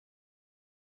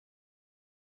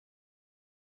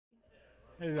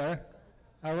Hey there.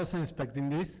 I wasn't expecting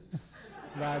this,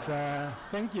 but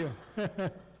thank you. What's your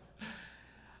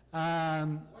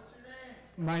name?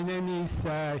 My name is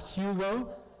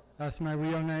Hugo. That's my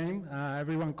real name.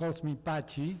 Everyone calls me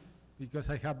Pachi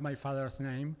because I have my father's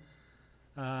name.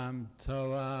 I'm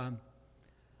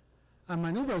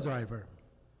an Uber driver,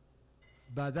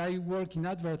 but I work in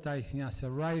advertising as a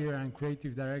writer and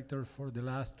creative director for the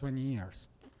last 20 years.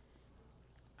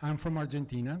 I'm from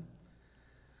Argentina.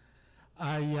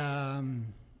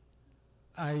 I'm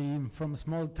from a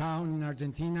small town in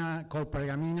Argentina called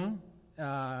Pergamino,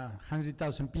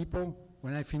 100,000 people.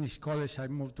 When I finished college, I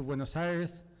moved to Buenos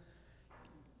Aires,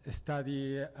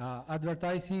 studied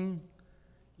advertising,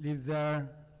 lived there,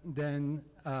 then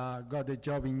got a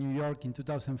job in New York in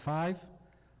 2005,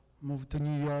 moved to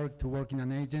New York to work in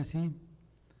an agency,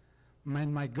 met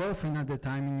my girlfriend at the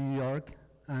time in New York,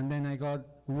 and then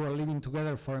we were living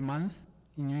together for a month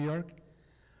in New York,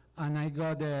 and I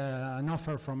got an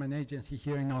offer from an agency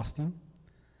here in Austin.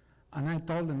 And I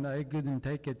told them that I couldn't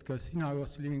take it because, I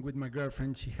was living with my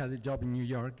girlfriend. She had a job in New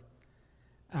York,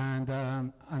 and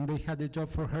they had a job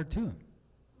for her too.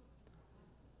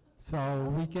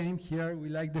 So we came here. We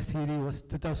liked the city. It was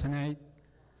 2008,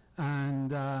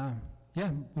 and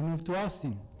we moved to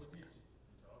Austin.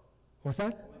 What's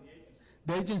that? What was the agency?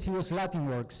 The agency was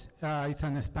Latinworks. It's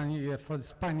an Spanish for the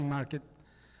Spanish market.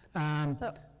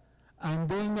 And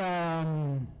then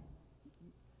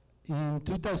in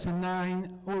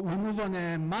 2009, we moved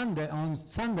on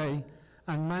Sunday,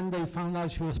 and Monday found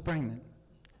out she was pregnant.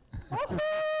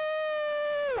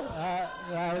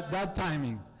 That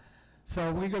timing.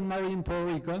 So we got married in Puerto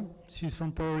Rico. She's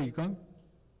from Puerto Rico.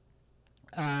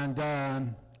 And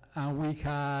we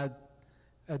had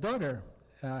a daughter.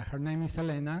 Her name is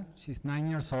Elena. She's 9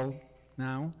 years old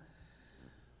now.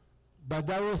 But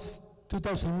that was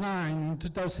 2009. In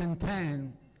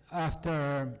 2010,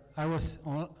 after I was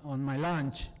on my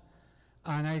lunch,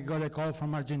 and I got a call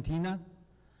from Argentina.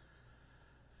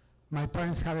 My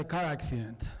parents had a car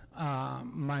accident.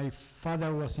 My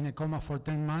father was in a coma for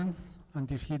 10 months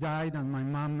until he died, and my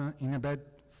mom in a bed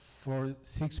for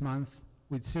 6 months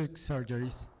with 6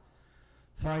 surgeries.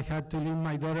 So I had to leave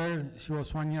my daughter. She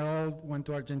was 1 year old, went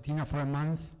to Argentina for a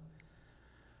month,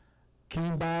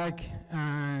 came back,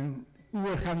 and we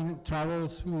were having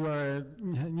troubles. We were,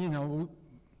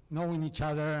 knowing each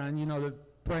other, and the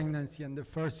pregnancy and the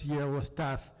first year was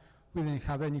tough. We didn't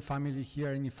have any family here,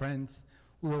 any friends.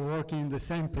 We were working in the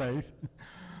same place,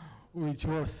 which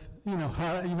was, even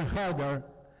harder.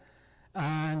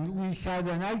 And we had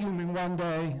an argument one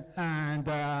day, and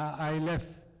I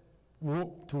left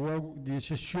to work,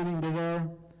 just shooting the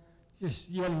door, just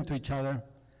yelling to each other.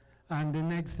 And the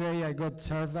next day I got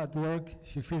served at work.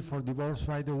 She filed for divorce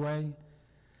right away.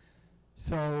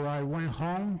 So I went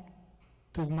home,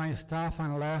 took my stuff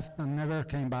and left and never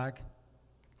came back.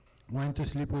 Went to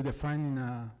sleep with a friend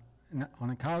on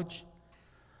a couch.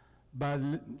 But,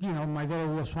 my daughter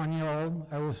was 1 year old.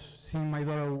 I was seeing my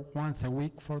daughter once a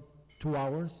week for 2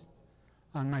 hours.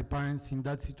 And my parents in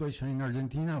that situation in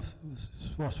Argentina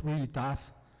was really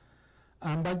tough.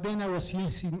 And back then I was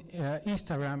using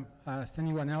Instagram as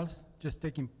anyone else, just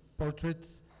taking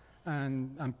portraits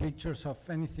and pictures of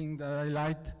anything that I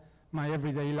liked, my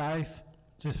everyday life,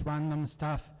 just random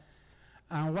stuff.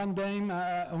 And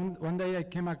one day I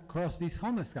came across this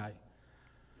homeless guy.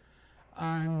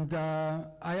 And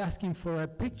I asked him for a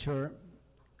picture,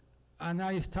 and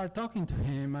I started talking to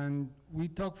him, and we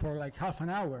talked for like half an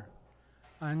hour.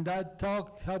 And that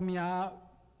talk helped me out,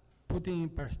 putting in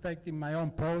perspective my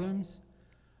own problems,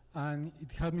 and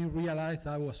it helped me realize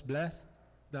I was blessed,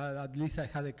 that at least I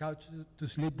had a couch to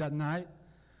sleep that night,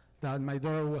 that my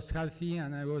daughter was healthy,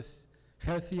 and I was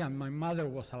healthy, and my mother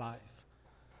was alive.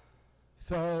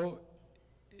 So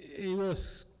it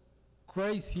was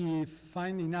crazy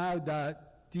finding out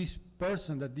that this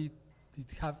person that did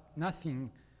have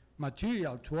nothing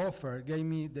material to offer gave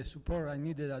me the support I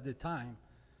needed at the time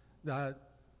that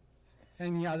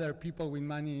any other people with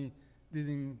money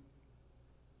didn't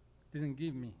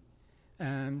give me.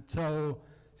 And so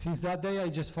since that day, I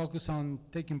just focused on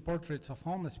taking portraits of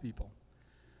homeless people.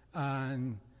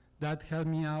 And that helped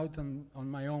me out on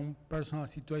my own personal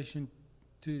situation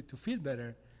to feel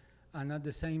better. And at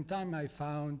the same time, I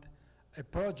found a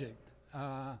project,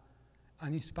 an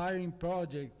inspiring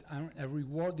project, and a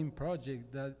rewarding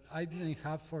project that I didn't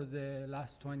have for the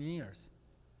last 20 years.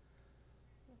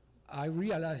 I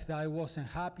realized that I wasn't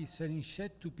happy selling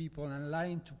shit to people and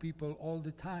lying to people all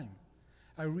the time.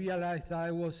 I realized that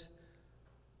I was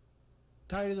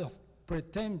tired of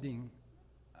pretending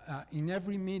in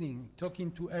every meeting,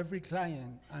 talking to every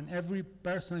client and every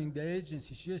person in the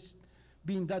agency, just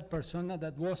being that persona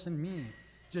that wasn't me,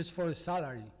 just for a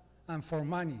salary and for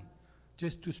money,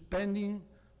 just to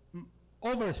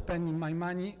overspending my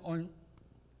money on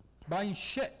buying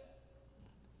shit,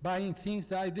 buying things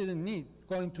that I didn't need,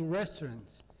 going to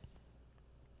restaurants,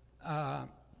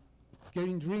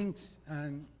 getting drinks,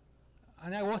 and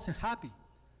I wasn't happy.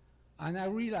 And I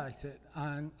realized it,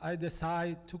 and I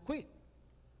decided to quit.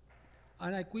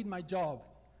 And I quit my job.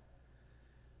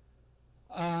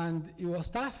 And it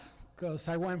was tough, because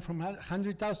I went from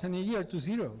 100,000 a year to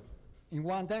zero in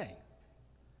one day.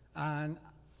 And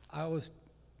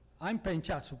I'm paying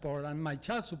child support, and my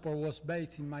child support was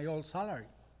based in my old salary.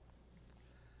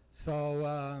 So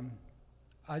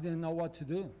I didn't know what to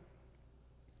do.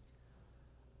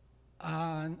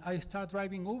 And I started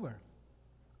driving Uber,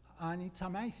 and it's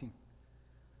amazing.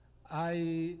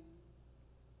 I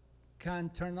can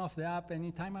turn off the app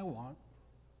anytime I want.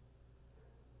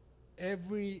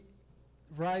 Every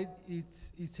ride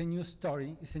it's a new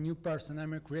story, it's a new person.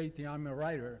 I'm a creator, I'm a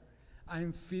writer.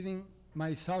 I'm feeding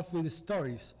myself with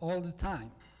stories all the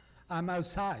time. I'm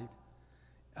outside.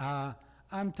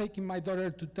 I'm taking my daughter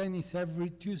to tennis every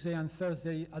Tuesday and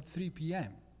Thursday at 3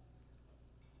 p.m.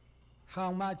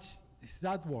 How much is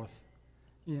that worth?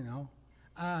 You know,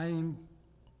 I'm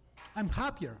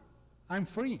happier. I'm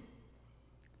free.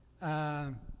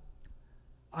 I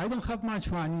don't have much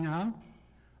money now,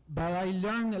 but I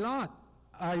learned a lot.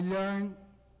 I learned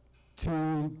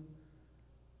to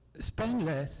spend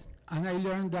less, and I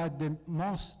learned that the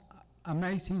most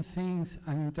amazing things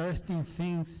and interesting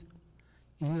things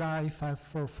in life are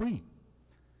for free.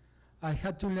 I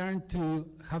had to learn to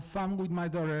have fun with my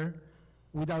daughter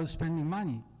without spending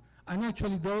money. And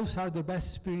actually, those are the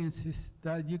best experiences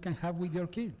that you can have with your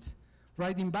kids.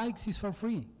 Riding bikes is for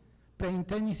free. Playing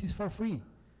tennis is for free.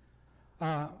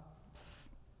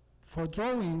 For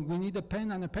drawing, we need a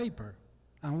pen and a paper,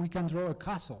 and we can draw a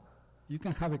castle. You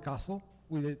can have a castle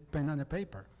with a pen and a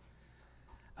paper.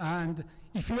 And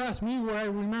if you ask me what I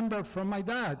remember from my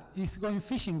dad, it's going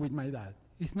fishing with my dad.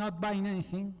 It's not buying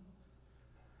anything.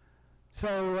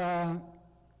 So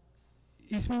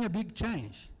it's been a big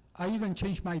change. I even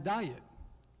changed my diet.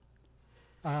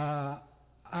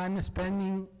 I'm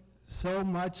spending so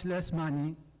much less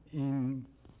money in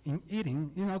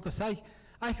eating, you know, because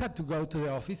I had to go to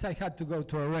the office. I had to go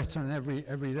to a restaurant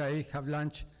every day, have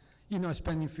lunch, you know,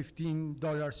 spending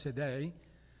 $15 a day.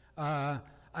 I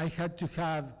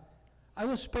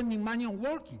was spending money on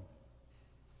working.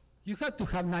 You have to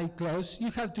have nice clothes.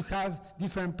 You have to have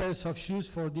different pairs of shoes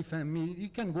for different meetings. You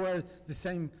can wear the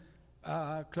same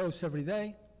clothes every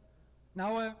day.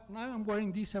 Now I'm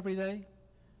wearing this every day.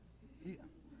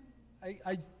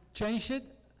 I change it,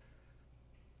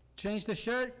 change the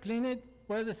shirt, clean it,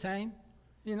 wear the same.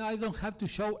 You know, I don't have to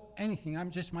show anything. I'm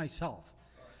just myself.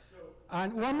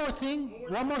 And one more thing,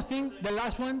 the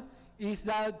last one, is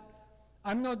that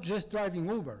I'm not just driving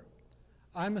Uber.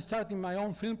 I'm starting my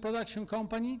own film production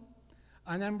company,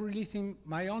 and I'm releasing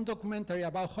my own documentary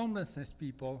about homelessness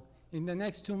people in the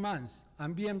next 2 months.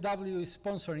 And BMW is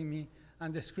sponsoring me,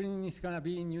 and the screening is going to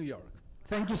be in New York.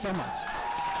 Thank you so much.